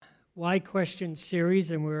Why Question series,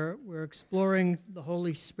 and we're exploring the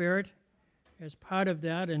Holy Spirit as part of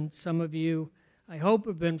that. And some of you, I hope,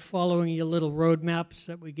 have been following your little roadmaps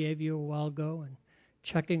that we gave you a while ago and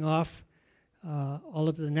checking off all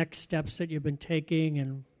of the next steps that you've been taking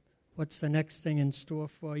and what's the next thing in store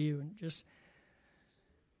for you. And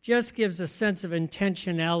just gives a sense of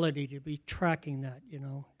intentionality to be tracking that,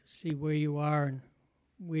 to see where you are and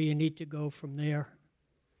where you need to go from there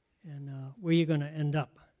and where you're going to end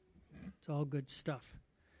up. It's all good stuff.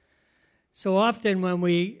 So often when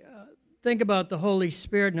we think about the Holy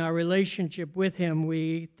Spirit and our relationship with Him,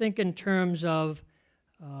 we think in terms of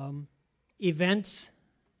events,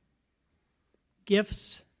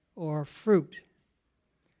 gifts, or fruit.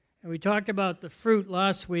 And we talked about the fruit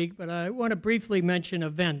last week, but I want to briefly mention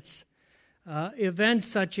events. Events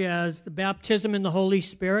such as the baptism in the Holy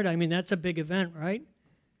Spirit. I mean, that's a big event, right?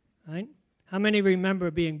 Right? How many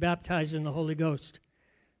remember being baptized in the Holy Ghost?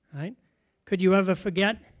 Right? Could you ever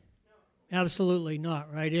forget? No. Absolutely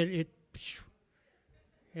not, right?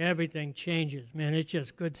 Everything changes, man. It's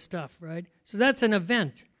just good stuff, right? So that's an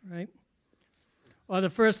event, right? Or the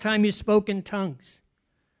first time you spoke in tongues.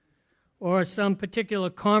 Or some particular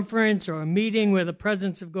conference or a meeting where the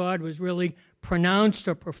presence of God was really pronounced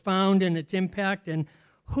or profound in its impact. And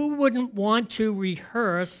who wouldn't want to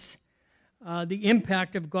rehearse the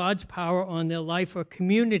impact of God's power on their life or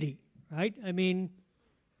community, right? I mean,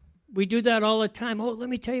 we do that all the time. Oh, let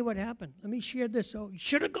me tell you what happened. Let me share this. Oh, you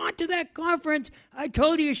should have gone to that conference. I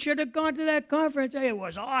told you should have gone to that conference. Hey, it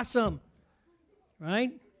was awesome,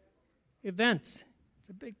 right? Events. It's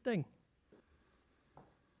a big thing.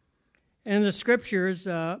 And the scriptures,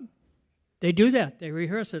 they do that. They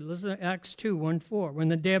rehearse it. Listen to Acts 2, 1-4. When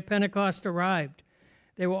the day of Pentecost arrived,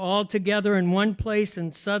 they were all together in one place,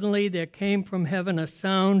 and suddenly there came from heaven a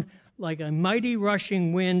sound like a mighty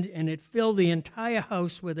rushing wind, and it filled the entire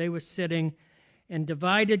house where they were sitting, and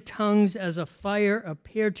divided tongues as a fire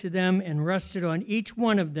appeared to them and rested on each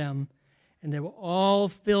one of them. And they were all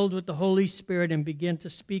filled with the Holy Spirit and began to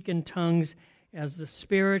speak in tongues as the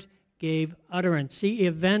Spirit gave utterance. See,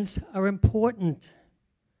 events are important,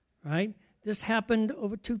 right? This happened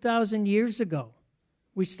over 2,000 years ago.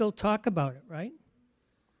 We still talk about it, right?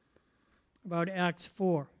 About Acts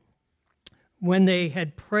 4. When they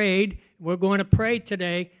had prayed, we're going to pray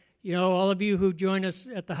today. All of you who join us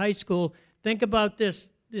at the high school, think about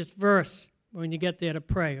this verse when you get there to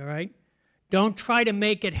pray, all right? Don't try to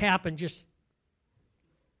make it happen. Just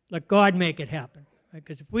let God make it happen.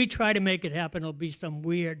 Because if we try to make it happen, it'll be some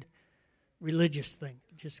weird religious thing.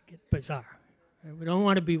 Just get bizarre. Right? We don't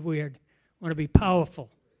want to be weird. We want to be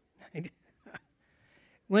powerful. Right?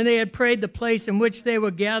 When they had prayed, the place in which they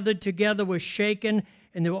were gathered together was shaken,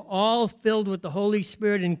 and they were all filled with the Holy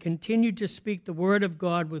Spirit and continued to speak the word of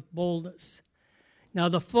God with boldness. Now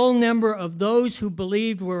the full number of those who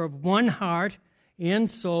believed were of one heart and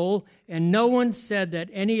soul, and no one said that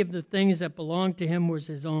any of the things that belonged to him was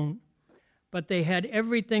his own. But they had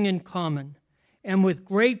everything in common. And with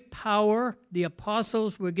great power, the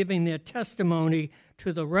apostles were giving their testimony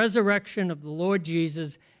to the resurrection of the Lord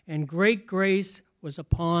Jesus, and great grace was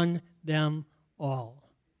upon them all.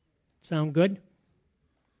 Sound good?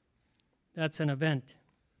 That's an event.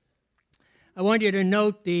 I want you to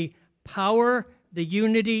note the power, the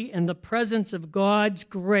unity, and the presence of God's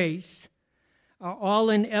grace are all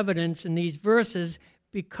in evidence in these verses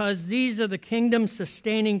because these are the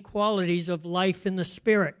kingdom-sustaining qualities of life in the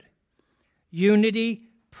Spirit. Unity,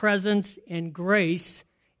 presence, and grace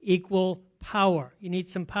equal power. You need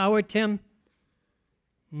some power, Tim?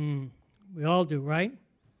 We all do, right?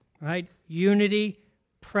 Right? Unity,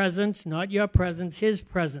 presence, not your presence, His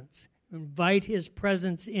presence. Invite His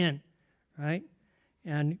presence in, right?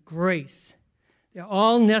 And grace. They're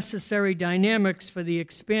all necessary dynamics for the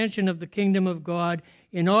expansion of the kingdom of God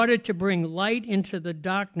in order to bring light into the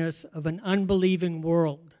darkness of an unbelieving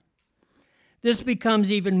world. This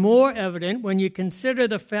becomes even more evident when you consider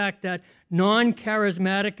the fact that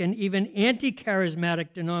non-charismatic and even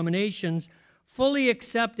anti-charismatic denominations fully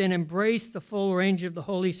accept and embrace the full range of the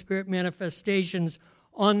Holy Spirit manifestations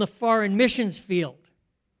on the foreign missions field.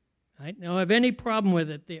 Right? They don't have any problem with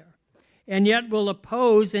it there. And yet will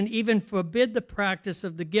oppose and even forbid the practice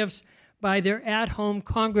of the gifts by their at-home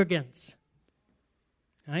congregants.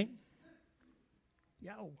 Right?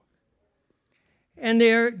 Yow. And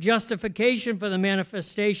their justification for the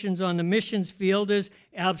manifestations on the missions field is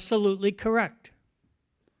absolutely correct.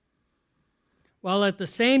 While at the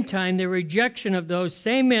same time, their rejection of those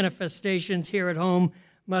same manifestations here at home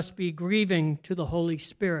must be grieving to the Holy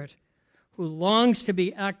Spirit, who longs to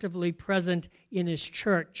be actively present in His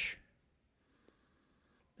church.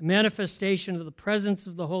 The manifestation of the presence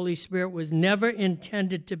of the Holy Spirit was never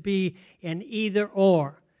intended to be an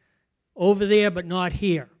either-or, over there but not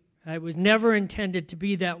here. It was never intended to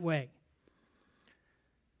be that way,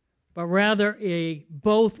 but rather a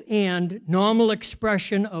both-and normal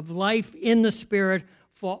expression of life in the Spirit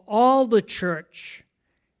for all the church,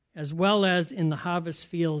 as well as in the harvest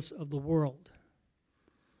fields of the world.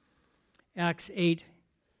 Acts 8,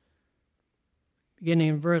 beginning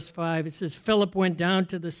in verse 5, it says, Philip went down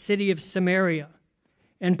to the city of Samaria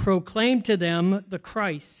and proclaimed to them the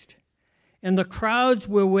Christ. And the crowds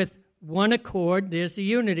were with one accord, there's the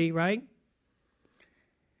unity, right?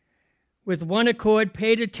 With one accord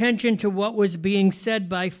paid attention to what was being said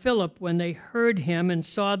by Philip when they heard him and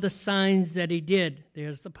saw the signs that he did.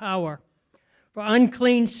 There's the power. For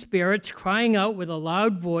unclean spirits, crying out with a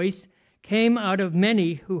loud voice, came out of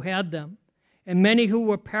many who had them, and many who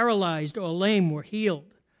were paralyzed or lame were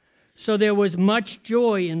healed. So there was much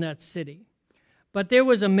joy in that city. But there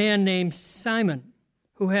was a man named Simon,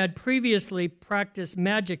 who had previously practiced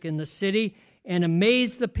magic in the city and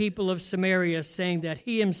amazed the people of Samaria, saying that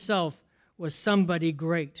he himself was somebody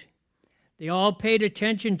great. They all paid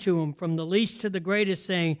attention to him, from the least to the greatest,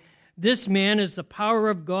 saying, This man is the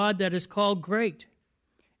power of God that is called great.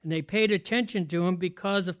 And they paid attention to him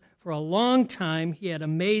because for a long time he had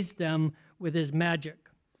amazed them with his magic.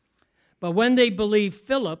 But when they believed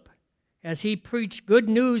Philip, as he preached good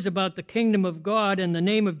news about the kingdom of God and the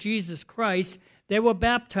name of Jesus Christ, they were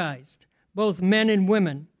baptized, both men and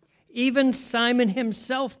women. Even Simon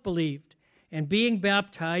himself believed, and being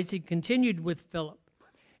baptized, he continued with Philip.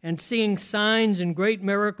 And seeing signs and great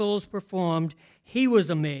miracles performed, he was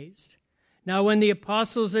amazed. Now when the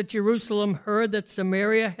apostles at Jerusalem heard that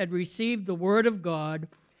Samaria had received the word of God,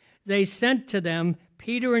 they sent to them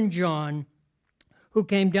Peter and John, who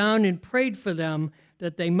came down and prayed for them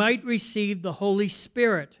that they might receive the Holy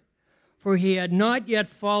Spirit. For he had not yet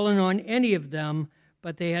fallen on any of them,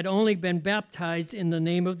 but they had only been baptized in the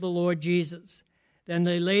name of the Lord Jesus. Then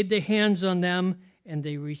they laid their hands on them, and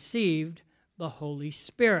they received the Holy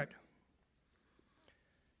Spirit.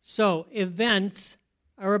 So, events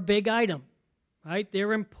are a big item, right?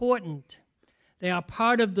 They're important. They are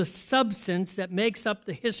part of the substance that makes up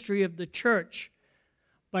the history of the church.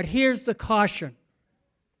 But here's the caution.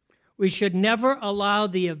 We should never allow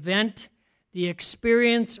the event, the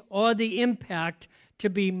experience, or the impact to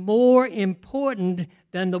be more important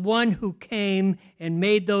than the one who came and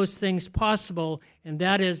made those things possible, and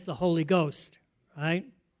that is the Holy Ghost, right?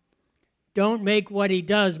 Don't make what he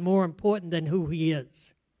does more important than who he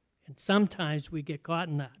is. And sometimes we get caught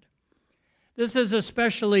in that. This is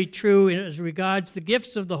especially true as regards the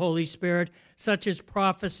gifts of the Holy Spirit, such as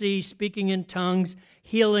prophecy, speaking in tongues,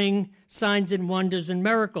 healing, signs and wonders, and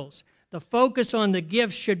miracles. The focus on the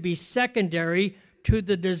gifts should be secondary to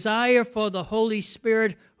the desire for the Holy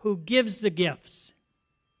Spirit who gives the gifts.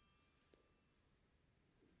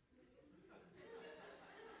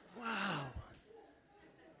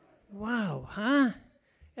 Wow, huh?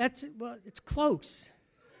 It's close,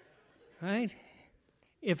 right?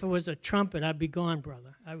 If it was a trumpet, I'd be gone,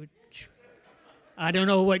 brother. I don't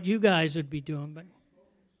know what you guys would be doing, but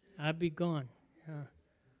I'd be gone. Yeah.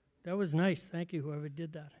 That was nice. Thank you, whoever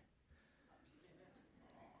did that.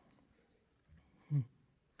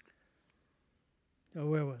 So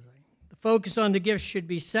where was I? The focus on the gifts should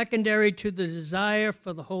be secondary to the desire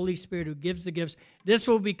for the Holy Spirit who gives the gifts. This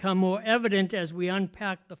will become more evident as we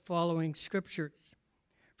unpack the following scriptures.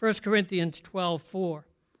 1 Corinthians 12:4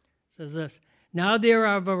 says this, Now there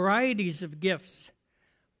are varieties of gifts,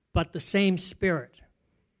 but the same Spirit.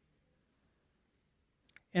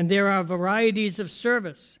 And there are varieties of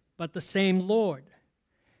service, but the same Lord.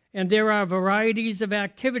 And there are varieties of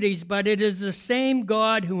activities, but it is the same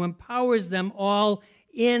God who empowers them all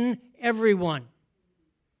in everyone.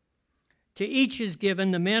 To each is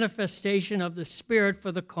given the manifestation of the Spirit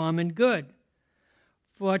for the common good.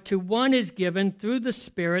 For to one is given through the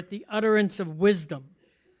Spirit the utterance of wisdom,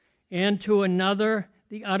 and to another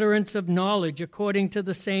the utterance of knowledge according to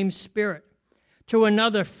the same Spirit. To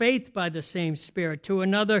another faith by the same Spirit. To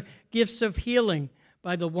another gifts of healing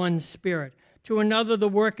by the one Spirit. To another the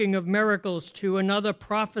working of miracles, to another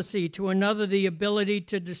prophecy, to another the ability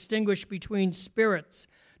to distinguish between spirits,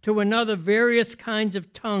 to another various kinds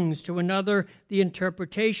of tongues, to another the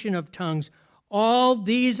interpretation of tongues. All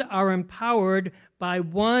these are empowered by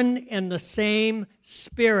one and the same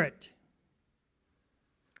Spirit,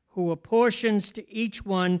 who apportions to each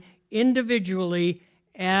one individually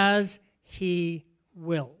as he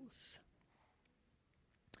wills.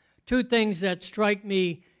 Two things that strike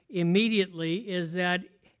me immediately is that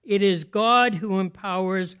it is God who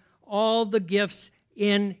empowers all the gifts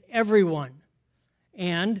in everyone,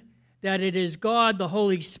 and that it is God, the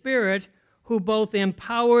Holy Spirit, who both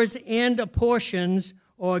empowers and apportions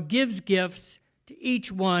or gives gifts to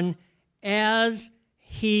each one as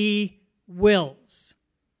He wills.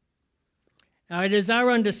 Now, it is our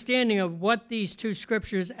understanding of what these two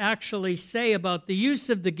scriptures actually say about the use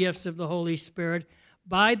of the gifts of the Holy Spirit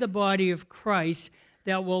by the body of Christ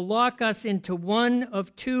that will lock us into one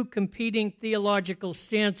of two competing theological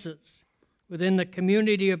stances within the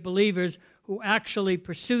community of believers who actually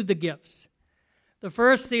pursue the gifts. The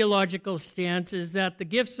first theological stance is that the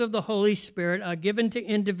gifts of the Holy Spirit are given to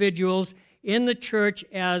individuals in the church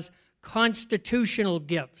as constitutional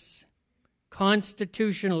gifts.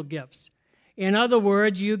 Constitutional gifts. In other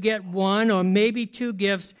words, you get one or maybe two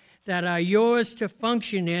gifts that are yours to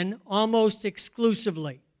function in almost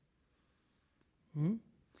exclusively.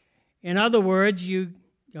 In other words,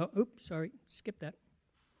 skip that.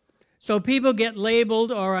 So people get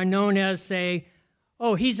labeled or are known as, say,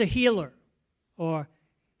 oh, he's a healer, or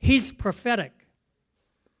he's prophetic,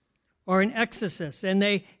 or an exorcist, and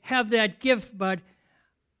they have that gift, but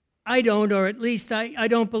I don't, or at least I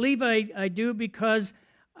don't believe I do, because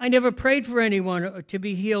I never prayed for anyone to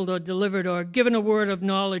be healed or delivered or given a word of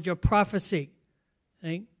knowledge or prophecy.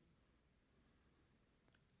 Right?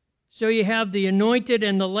 So you have the anointed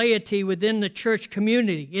and the laity within the church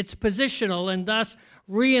community. It's positional and thus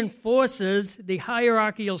reinforces the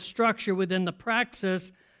hierarchical structure within the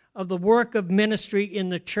praxis of the work of ministry in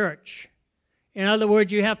the church. In other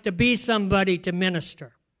words, you have to be somebody to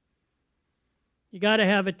minister. You got to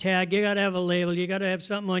have a tag, you got to have a label, you got to have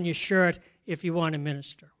something on your shirt if you want to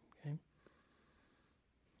minister. Okay?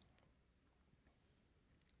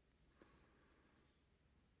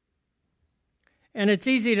 And it's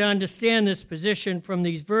easy to understand this position from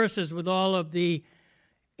these verses with all of the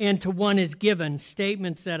 "and to one is given"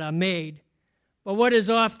 statements that are made. But what is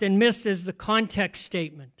often missed is the context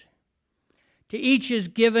statement. To each is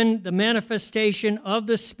given the manifestation of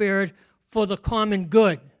the Spirit for the common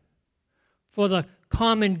good. For the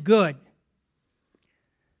common good.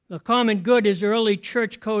 The common good is early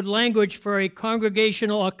church code language for a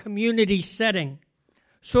congregational or community setting,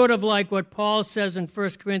 sort of like what Paul says in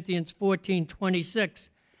 1 Corinthians 14:26.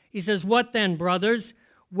 He says, "What then, brothers,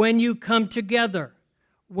 when you come together?"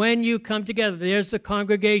 When you come together, there's the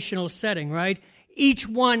congregational setting, right? Each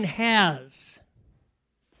one has.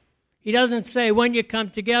 He doesn't say, when you come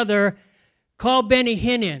together, call Benny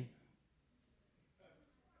Hinn in.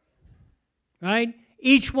 Right?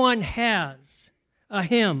 Each one has a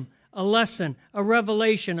hymn, a lesson, a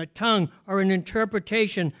revelation, a tongue, or an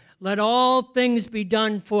interpretation. Let all things be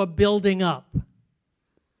done for building up.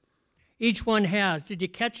 Each one has. Did you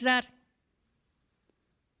catch that?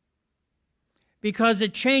 Because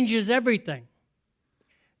it changes everything.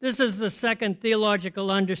 This is the second theological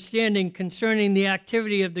understanding concerning the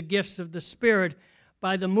activity of the gifts of the Spirit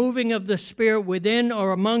by the moving of the Spirit within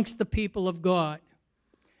or amongst the people of God.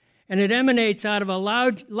 And it emanates out of a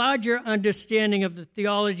larger understanding of the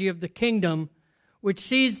theology of the kingdom, which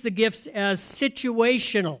sees the gifts as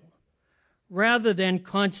situational rather than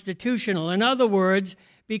constitutional. In other words,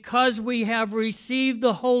 because we have received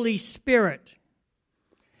the Holy Spirit,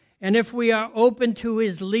 and if we are open to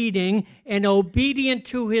His leading and obedient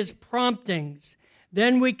to His promptings,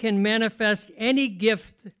 then we can manifest any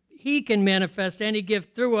gift, He can manifest any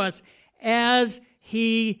gift through us as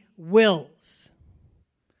He wills.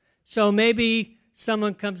 So maybe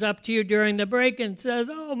someone comes up to you during the break and says,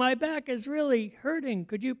 "Oh, my back is really hurting.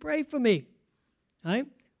 Could you pray for me?" Right?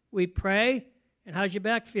 We pray, and how's your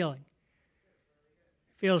back feeling?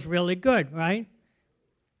 Feels really good, right?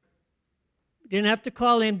 Didn't have to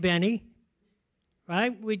call in Benny,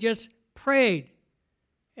 right? We just prayed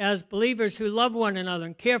as believers who love one another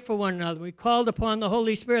and care for one another. We called upon the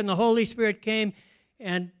Holy Spirit, and the Holy Spirit came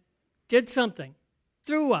and did something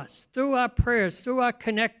through us, through our prayers, through our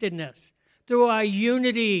connectedness, through our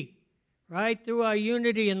unity, right? Through our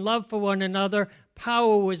unity and love for one another,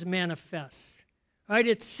 power was manifest, right?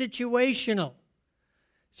 It's situational.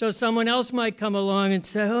 So someone else might come along and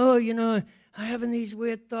say, "Oh, I'm having these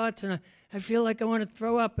weird thoughts, and I feel like I want to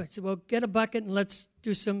throw up." I said, "Well, get a bucket and let's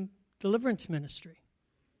do some deliverance ministry."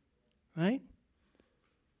 Right?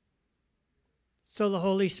 So the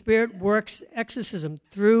Holy Spirit works exorcism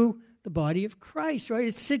through the body of Christ, right?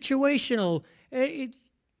 It's situational. Wouldn't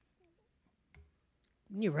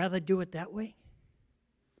you rather do it that way?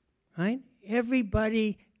 Right?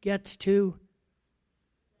 Everybody gets to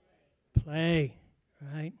play,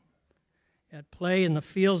 right? At play in the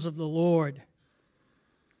fields of the Lord.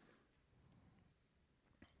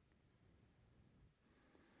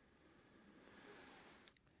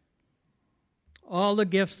 All the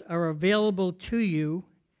gifts are available to you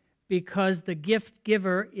because the gift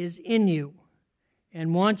giver is in you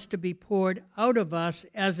and wants to be poured out of us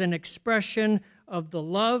as an expression of the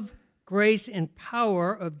love, grace, and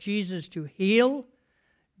power of Jesus to heal,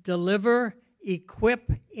 deliver,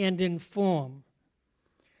 equip, and inform.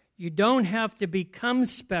 You don't have to become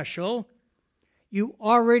special. You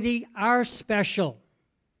already are special.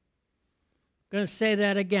 I'm going to say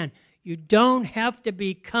that again. You don't have to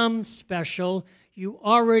become special. You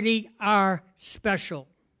already are special.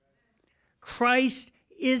 Christ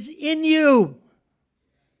is in you.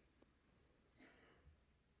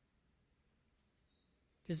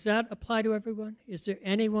 Does that apply to everyone? Is there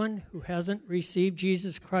anyone who hasn't received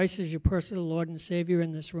Jesus Christ as your personal Lord and Savior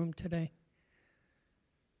in this room today?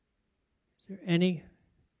 Is there any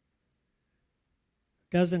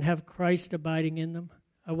who doesn't have Christ abiding in them?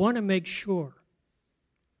 I want to make sure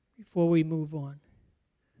before we move on.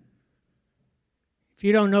 If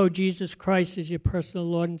you don't know Jesus Christ as your personal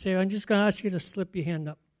Lord and Savior, I'm just going to ask you to slip your hand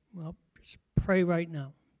up. Well, just pray right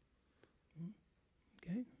now.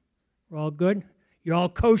 Okay? We're all good? You're all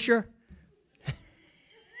kosher?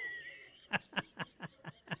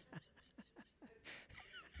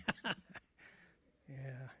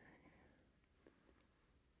 Yeah.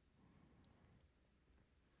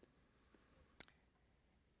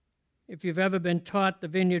 If you've ever been taught the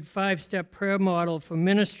Vineyard 5-step prayer model for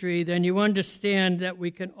ministry, then you understand that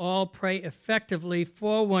we can all pray effectively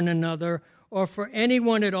for one another, or for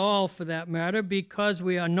anyone at all for that matter, because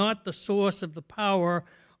we are not the source of the power,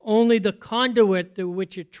 only the conduit through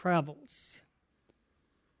which it travels.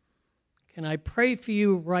 Can I pray for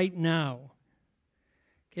you right now?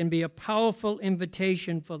 Can be a powerful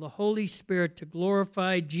invitation for the Holy Spirit to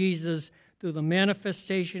glorify Jesus through the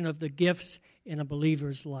manifestation of the gifts in a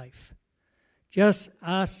believer's life. Just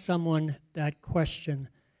ask someone that question.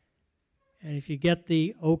 And if you get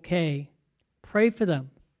the okay, pray for them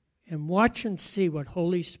and watch and see what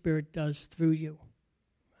Holy Spirit does through you.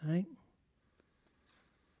 Right?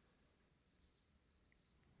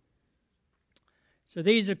 So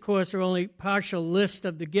these, of course, are only partial list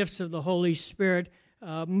of the gifts of the Holy Spirit.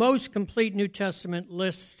 Most complete New Testament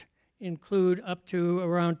lists include up to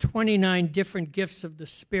around 29 different gifts of the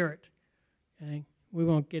Spirit. Okay? We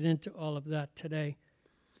won't get into all of that today.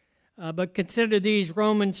 But consider these: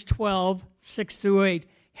 Romans 12, 6 through 8.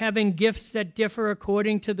 Having gifts that differ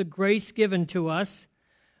according to the grace given to us,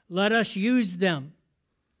 let us use them.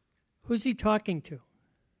 Who's he talking to?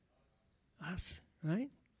 Us, right?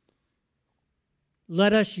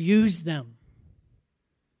 Let us use them.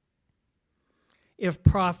 If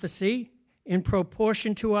prophecy, in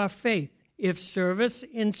proportion to our faith. If service,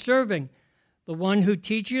 in serving. The one who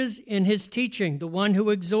teaches, in his teaching. The one who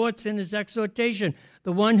exhorts, in his exhortation.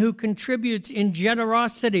 The one who contributes, in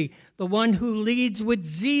generosity. The one who leads, with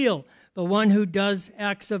zeal. The one who does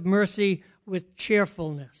acts of mercy, with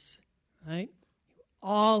cheerfulness. Right?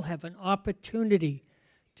 All have an opportunity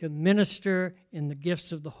to minister in the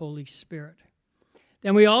gifts of the Holy Spirit.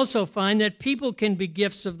 Then we also find that people can be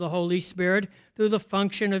gifts of the Holy Spirit through the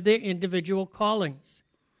function of their individual callings.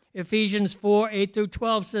 Ephesians 4, 8 through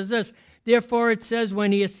 12 says this: Therefore it says,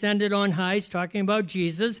 when he ascended on high, he's talking about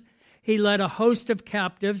Jesus, he led a host of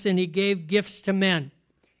captives and he gave gifts to men.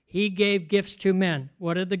 He gave gifts to men.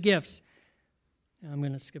 What are the gifts? I'm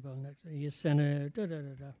going to skip on next. He ascended.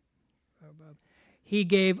 He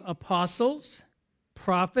gave apostles,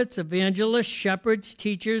 prophets, evangelists, shepherds,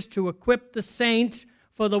 teachers to equip the saints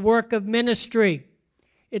for the work of ministry.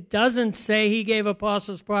 It doesn't say he gave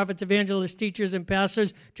apostles, prophets, evangelists, teachers, and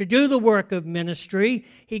pastors to do the work of ministry.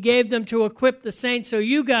 He gave them to equip the saints so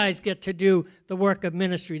you guys get to do the work of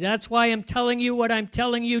ministry. That's why I'm telling you what I'm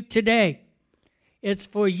telling you today. It's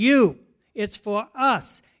for you. It's for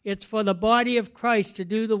us. It's for the body of Christ to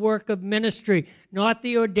do the work of ministry, not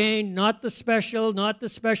the ordained, not the special, not the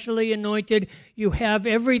specially anointed. You have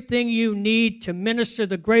everything you need to minister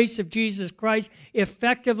the grace of Jesus Christ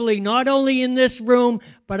effectively, not only in this room,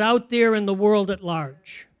 but out there in the world at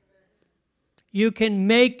large. You can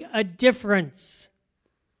make a difference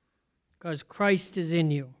because Christ is in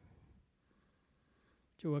you.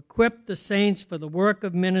 To equip the saints for the work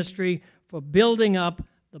of ministry, for building up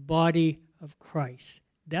the body of Christ.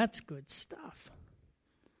 That's good stuff.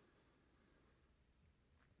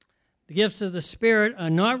 The gifts of the Spirit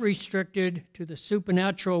are not restricted to the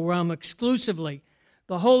supernatural realm exclusively.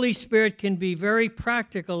 The Holy Spirit can be very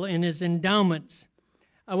practical in his endowments.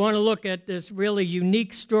 I want to look at this really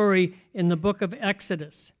unique story in the book of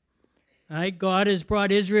Exodus. All right, God has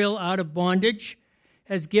brought Israel out of bondage,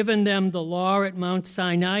 has given them the law at Mount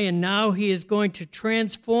Sinai, and now he is going to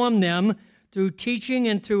transform them through teaching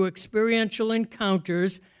and through experiential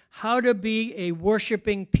encounters, how to be a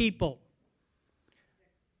worshiping people,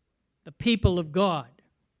 the people of God.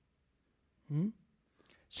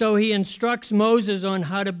 So he instructs Moses on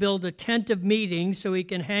how to build a tent of meeting so he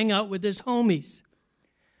can hang out with his homies.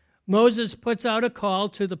 Moses puts out a call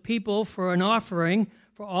to the people for an offering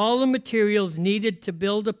for all the materials needed to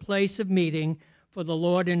build a place of meeting for the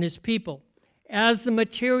Lord and his people. As the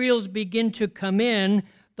materials begin to come in,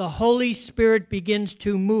 the Holy Spirit begins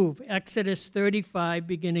to move. Exodus 35,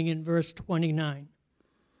 beginning in verse 29.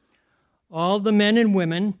 All the men and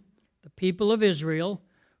women, the people of Israel,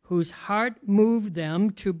 whose heart moved them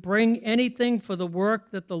to bring anything for the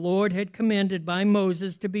work that the Lord had commanded by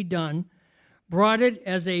Moses to be done, brought it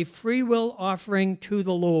as a freewill offering to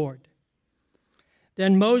the Lord.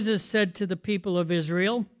 Then Moses said to the people of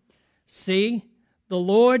Israel, "See, the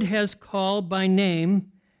Lord has called by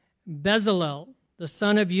name Bezalel, the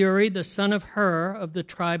son of Uri, the son of Hur, of the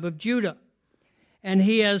tribe of Judah, and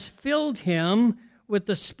he has filled him with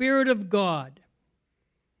the Spirit of God."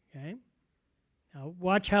 Okay? Now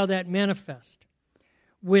watch how that manifests.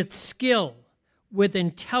 With skill, with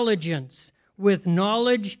intelligence, with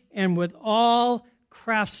knowledge, and with all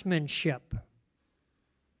craftsmanship,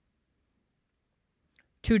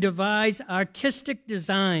 to devise artistic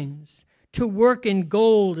designs, to work in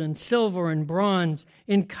gold and silver and bronze,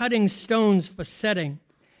 in cutting stones for setting,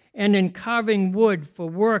 and in carving wood for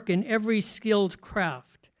work in every skilled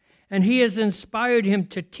craft. And he has inspired him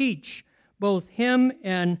to teach, both him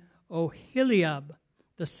and Oholiab,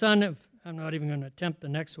 the son of, I'm not even going to attempt the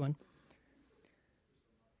next one.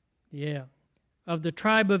 Of the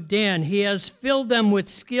tribe of Dan. He has filled them with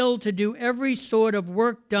skill to do every sort of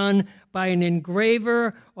work done by an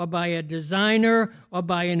engraver or by a designer or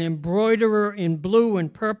by an embroiderer in blue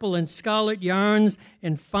and purple and scarlet yarns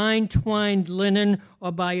and fine twined linen,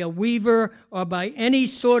 or by a weaver or by any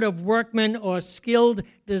sort of workman or skilled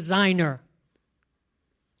designer.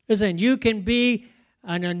 Listen, you can be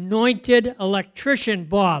an anointed electrician,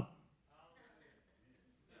 Bob.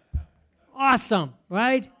 Awesome,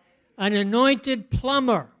 right? An anointed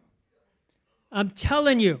plumber. I'm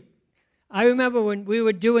telling you, I remember when we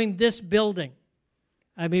were doing this building.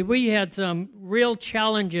 I mean, we had some real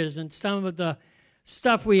challenges and some of the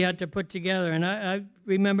stuff we had to put together. And I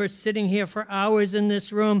remember sitting here for hours in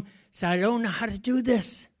this room, saying, I don't know how to do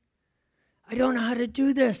this. I don't know how to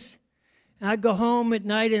do this. And I'd go home at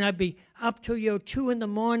night and I'd be up till 2 in the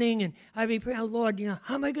morning and I'd be praying, oh, Lord,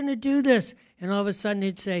 how am I going to do this? And all of a sudden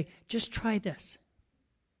he'd say, just try this.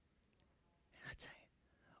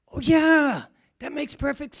 Oh, yeah, that makes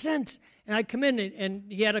perfect sense. And I'd come in, and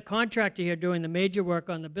he had a contractor here doing the major work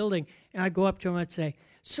on the building, and I'd go up to him and I'd say,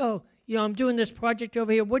 so, I'm doing this project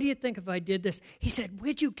over here. What do you think if I did this? He said,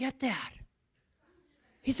 where'd you get that?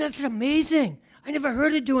 He said, it's amazing. I never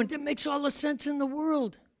heard of doing it. That makes all the sense in the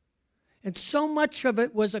world. And so much of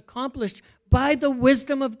it was accomplished by the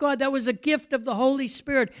wisdom of God. That was a gift of the Holy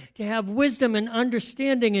Spirit, to have wisdom and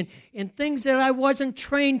understanding in things that I wasn't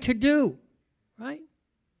trained to do, right?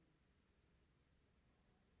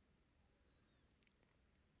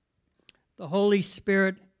 The Holy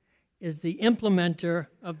Spirit is the implementer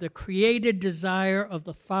of the created desire of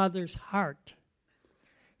the Father's heart,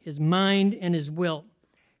 his mind and his will.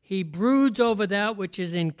 He broods over that which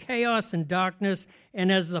is in chaos and darkness,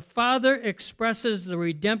 and as the Father expresses the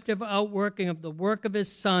redemptive outworking of the work of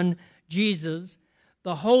his Son, Jesus,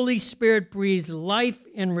 the Holy Spirit breathes life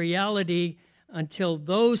and reality until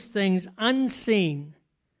those things unseen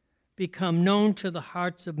become known to the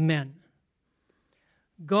hearts of men.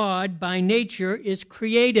 God, by nature, is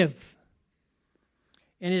creative,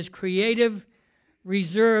 and his creative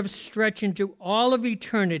reserves stretch into all of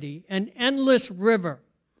eternity, an endless river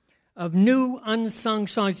of new unsung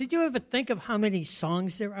songs. Did you ever think of how many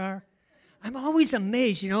songs there are? I'm always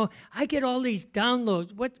amazed, I get all these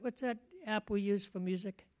downloads. What's that app we use for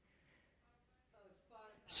music?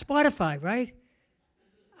 Spotify, right?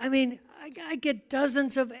 I mean, I get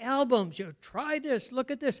dozens of albums. Try this,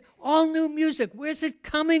 look at this. All new music. Where's it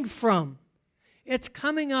coming from? It's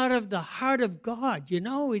coming out of the heart of God,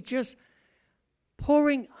 It's just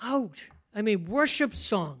pouring out. I mean, worship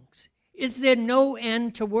songs. Is there no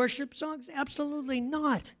end to worship songs? Absolutely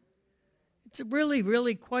not. It's really,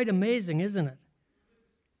 really quite amazing, isn't it?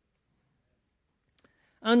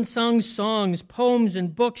 Unsung songs, poems,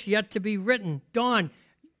 and books yet to be written. Dawn,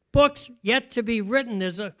 books yet to be written.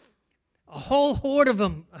 There's a whole horde of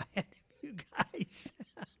them ahead of you guys.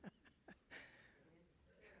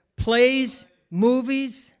 Plays,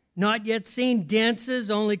 movies, not yet seen, dances,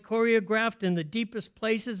 only choreographed in the deepest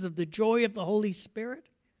places of the joy of the Holy Spirit.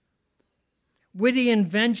 witty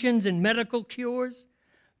inventions and medical cures,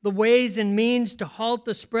 the ways and means to halt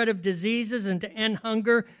the spread of diseases and to end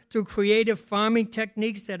hunger through creative farming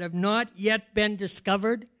techniques that have not yet been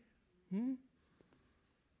discovered.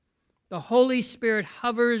 The Holy Spirit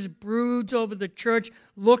hovers, broods over the church,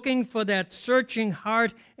 looking for that searching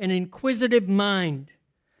heart and inquisitive mind,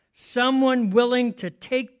 someone willing to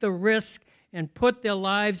take the risk and put their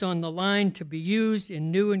lives on the line to be used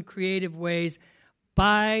in new and creative ways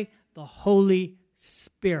by the Holy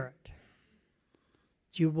Spirit.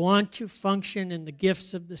 Do you want to function in the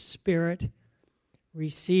gifts of the Spirit?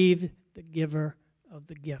 Receive the giver of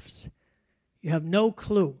the gifts. You have no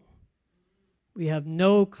clue. We have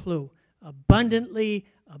no clue. Abundantly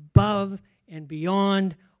above and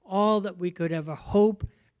beyond all that we could ever hope,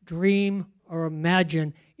 dream, or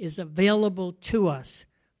imagine is available to us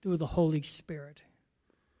through the Holy Spirit.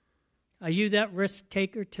 Are you that risk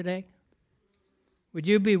taker today? Would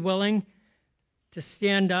you be willing to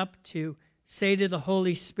stand up to say to the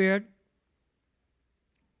Holy Spirit,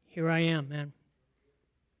 here I am, man.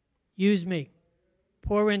 Use me.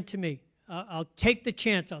 Pour into me. I'll take the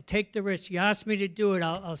chance. I'll take the risk. You ask me to do it.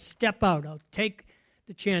 I'll step out. I'll take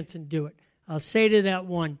the chance and do it. I'll say to that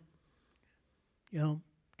one, can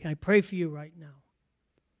I pray for you right now?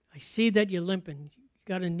 I see that you're limping. You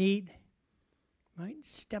got a need, right?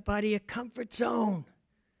 Step out of your comfort zone.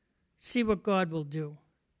 See what God will do.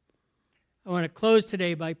 I want to close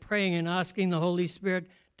today by praying and asking the Holy Spirit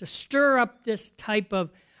to stir up this type of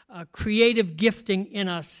creative gifting in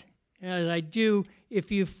us. As I do, if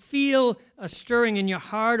you feel a stirring in your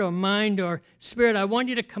heart or mind or spirit, I want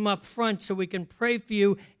you to come up front so we can pray for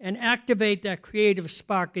you and activate that creative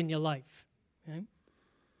spark in your life. Okay?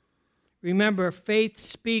 Remember, faith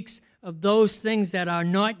speaks of those things that are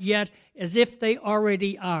not yet as if they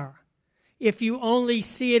already are. If you only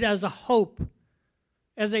see it as a hope,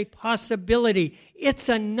 as a possibility, it's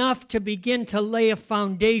enough to begin to lay a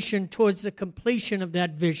foundation towards the completion of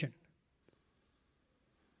that vision.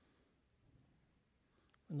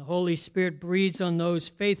 When the Holy Spirit breathes on those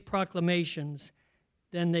faith proclamations,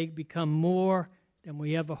 then they become more than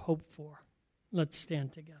we ever hoped for. Let's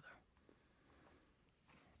stand together.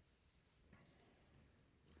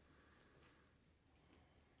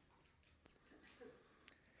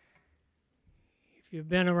 If you've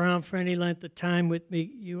been around for any length of time with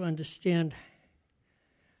me, you understand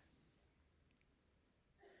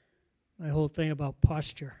my whole thing about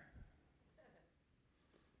posture.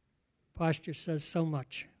 Posture says so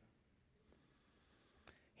much.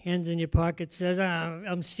 Hands in your pocket says,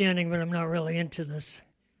 I'm standing, but I'm not really into this.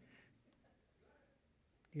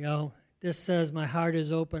 This says my heart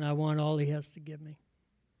is open. I want all he has to give me.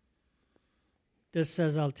 This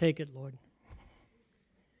says, I'll take it, Lord.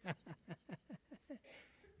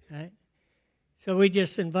 Right? So we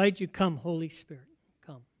just invite you, come, Holy Spirit,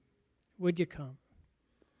 come. Would you come?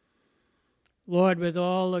 Lord, with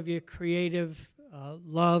all of your creative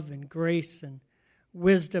love and grace and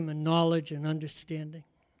wisdom and knowledge and understanding,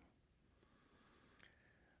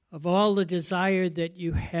 of all the desire that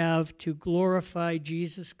you have to glorify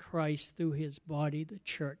Jesus Christ through his body, the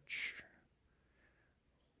church,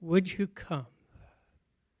 would you come?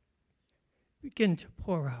 Begin to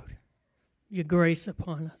pour out your grace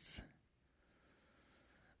upon us.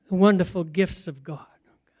 The wonderful gifts of God,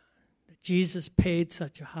 that Jesus paid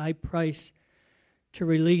such a high price to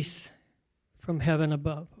release from heaven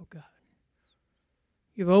above, oh God.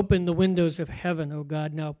 You've opened the windows of heaven, oh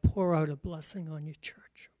God. Now pour out a blessing on your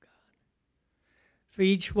church, oh God. For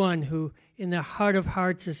each one who in their heart of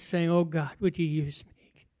hearts is saying, oh God, would you use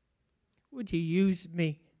me? Would you use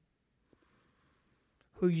me?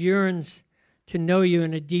 Who yearns to know you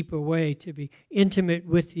in a deeper way, to be intimate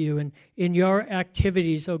with you, and in your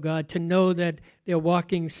activities, oh God, to know that they're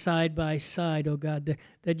walking side by side, oh God,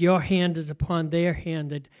 that your hand is upon their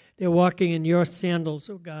hand, that they're walking in your sandals,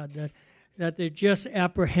 oh God, that they've just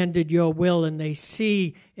apprehended your will and they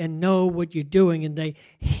see and know what you're doing and they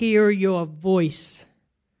hear your voice.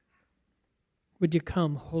 Would you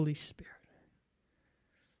come, Holy Spirit?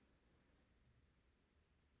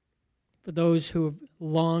 For those who have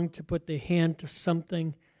longed to put their hand to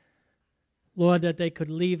something, Lord, that they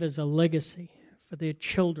could leave as a legacy for their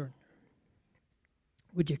children.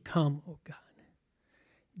 Would you come, oh God?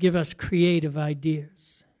 Give us creative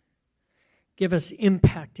ideas. Give us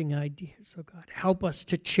impacting ideas, oh God. Help us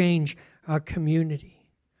to change our community.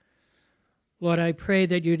 Lord, I pray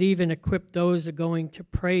that you'd even equip those who are going to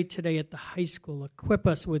pray today at the high school. Equip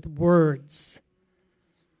us with words.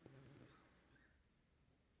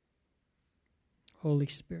 Holy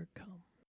Spirit, come.